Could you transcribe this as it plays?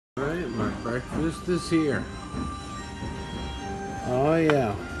My breakfast is here. Oh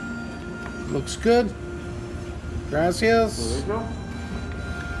yeah. Looks good. Gracias.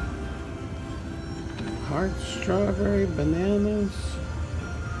 Heart strawberry, bananas.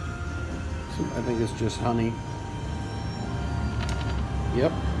 I think it's just honey.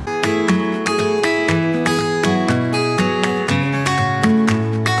 Yep.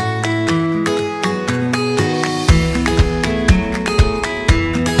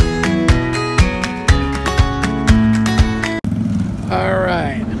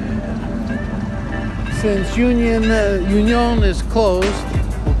 Since Union is closed,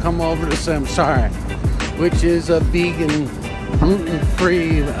 we'll come over to Samsara, which is a vegan,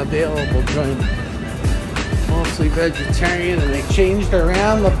 gluten-free available joint. Mostly vegetarian, and they changed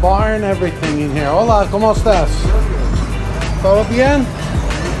around the bar and everything in here. Hola, ¿cómo estás? ¿Todo bien?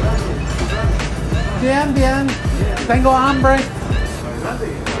 Bien, bien. Tengo hambre.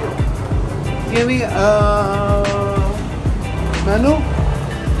 Give me menu.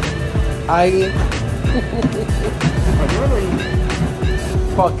 Ahí.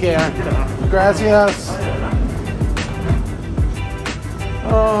 Fuck yeah. Gracias.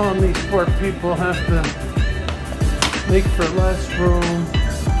 Oh, and these poor people have to make for less room.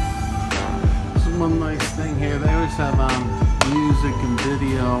 This is one nice thing here. They always have music and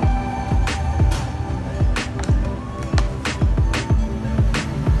video.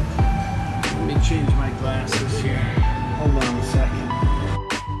 Let me change my glasses here. Hold on a second.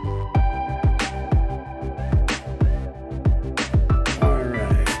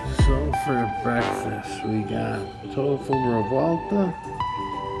 For breakfast, we got tofu revolta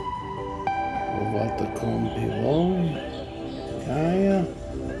con pilon, kaya,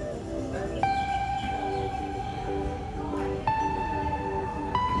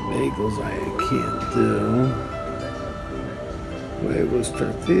 bagels I can't do, huevos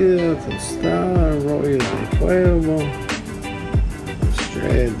tortilla, tostada, rollo de huevo,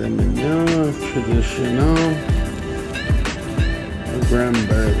 estrella de mañana, tradicional, gran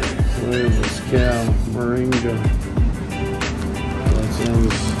verde. Huevos, kale, moringa. That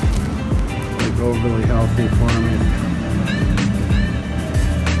sounds like overly healthy for me.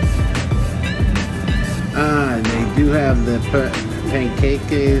 They do have the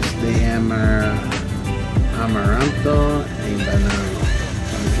pancakes de amaranto and banana.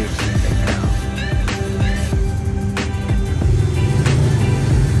 Pancakes de cacao.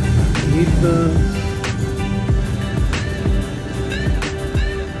 Fajitas.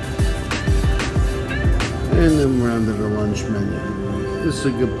 And then we're on to the lunch menu. This is a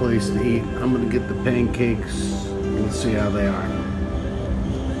good place to eat. I'm gonna get the pancakes and see how they are.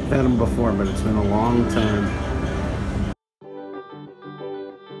 I've had them before, but it's been a long time.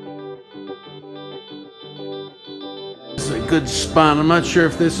 It's a good spot. I'm not sure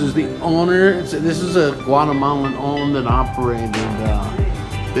if this is the owner. This is a Guatemalan owned and operated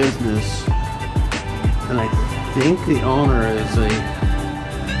business. And I think the owner is a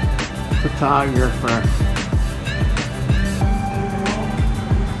photographer.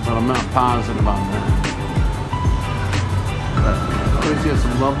 But I'm not positive on that. But always get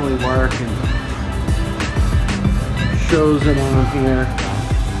some lovely work and shows it on here.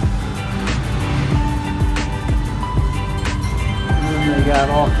 And then they got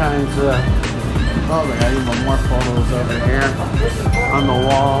all kinds of, oh, they got even more photos over here on the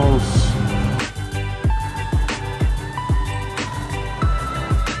walls.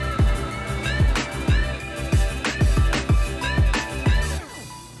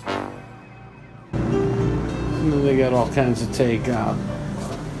 And then they got all kinds of takeout,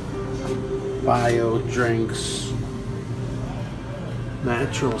 bio drinks,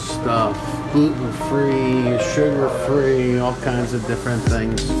 natural stuff, gluten-free, sugar-free, all kinds of different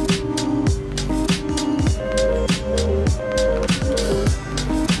things.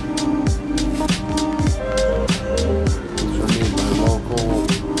 These are made by local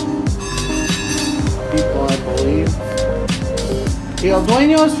people, I believe. Y el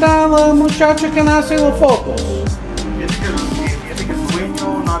dueño está el muchacho que hace las fotos. Fíjate que el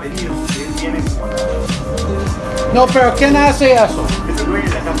dueño no ha venido, él viene como la... No, pero ¿quién hace eso? Es el dueño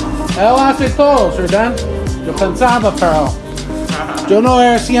de la casa. Él hace todos, ¿verdad? Yo pensaba, pero yo no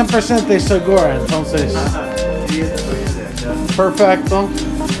era 100% seguro, entonces. Sí, es el dueño de la casa. Perfecto.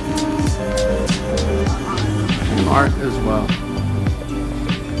 And art as well.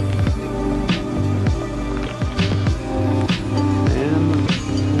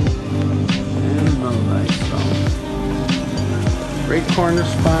 Great corner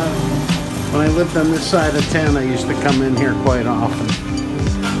spot. When I lived on this side of town, I used to come in here quite often.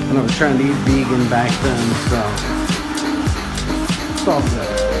 And I was trying to eat vegan back then, so it's all good.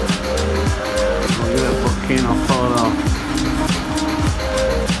 final photo.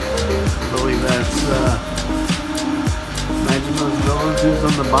 I believe that's, imagine those villages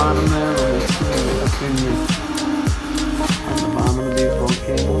on the bottom there. Let me see up in the, on the bottom of these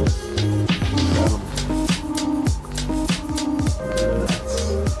volcanoes. Incredible. That's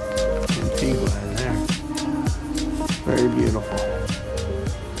Antigua there. Very beautiful.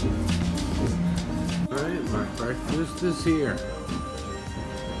 Alright, my breakfast is here.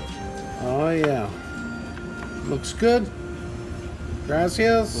 Oh yeah. Looks good.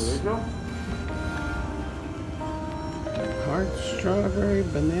 Gracias. There you go. Hard strawberry,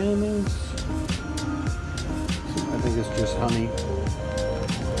 bananas. I think it's just honey.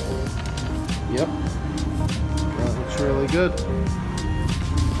 Yep. That looks really good.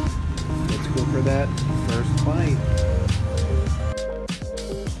 Let's go for that first bite.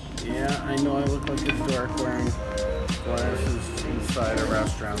 Yeah, I know I look like a dork wearing glasses inside a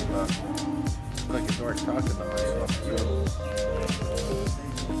restaurant, but I look like a dork talking to myself too.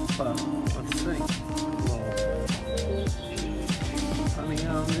 But let's see. Honey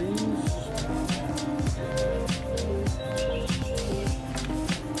on these.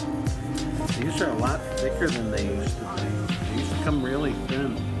 These are a lot thicker than they used to be. They used to come really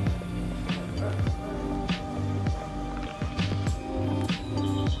thin.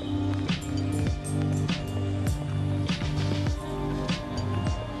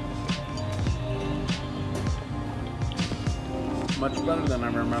 Much better than I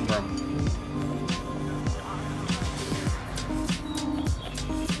remember them.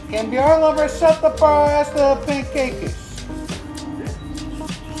 Cambiarlo receta para esta pancakes.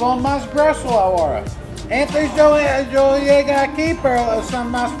 Son más gruesos ahora. Antes yo llegué aquí, pero son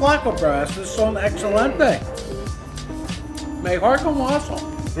más flacos, pero estos son excelentes. Mejor como eso.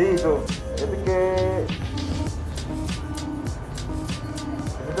 Sí, so, fíjate que...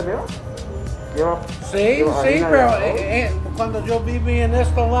 ¿Este mío? Sí, sí, pero cuando yo viví en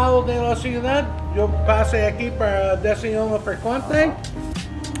este lado de la ciudad, yo pasé aquí para desayuno frecuente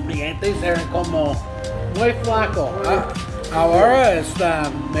y antes eran como muy flacos. Ahora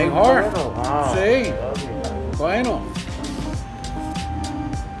está mejor. Sí, bueno.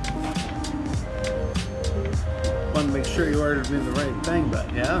 Want to make sure you ordered me the right thing,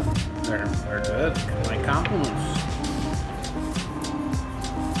 but yeah, they're good. My compliments.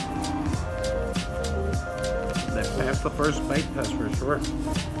 They passed the first bite test for sure.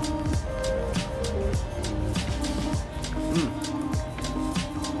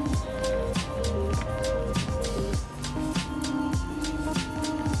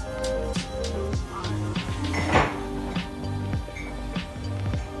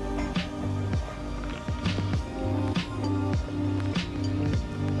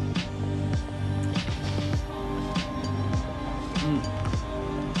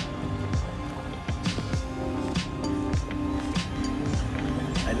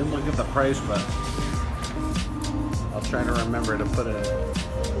 I didn't look at the price, but I'll try to remember to put it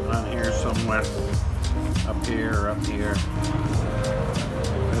on here somewhere. Up here or up here.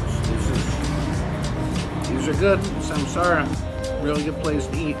 These are good. Samsara. Really good place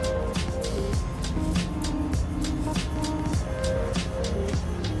to eat.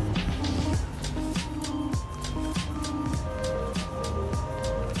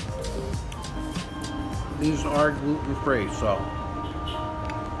 These are gluten-free, so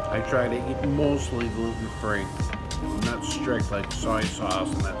I try to eat mostly gluten-free. I'm not strict like soy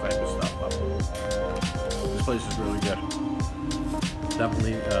sauce and that type of stuff. But this place is really good.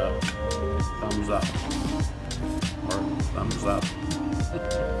 Definitely thumbs up. Or thumbs up.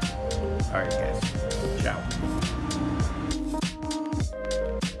 Alright guys, ciao.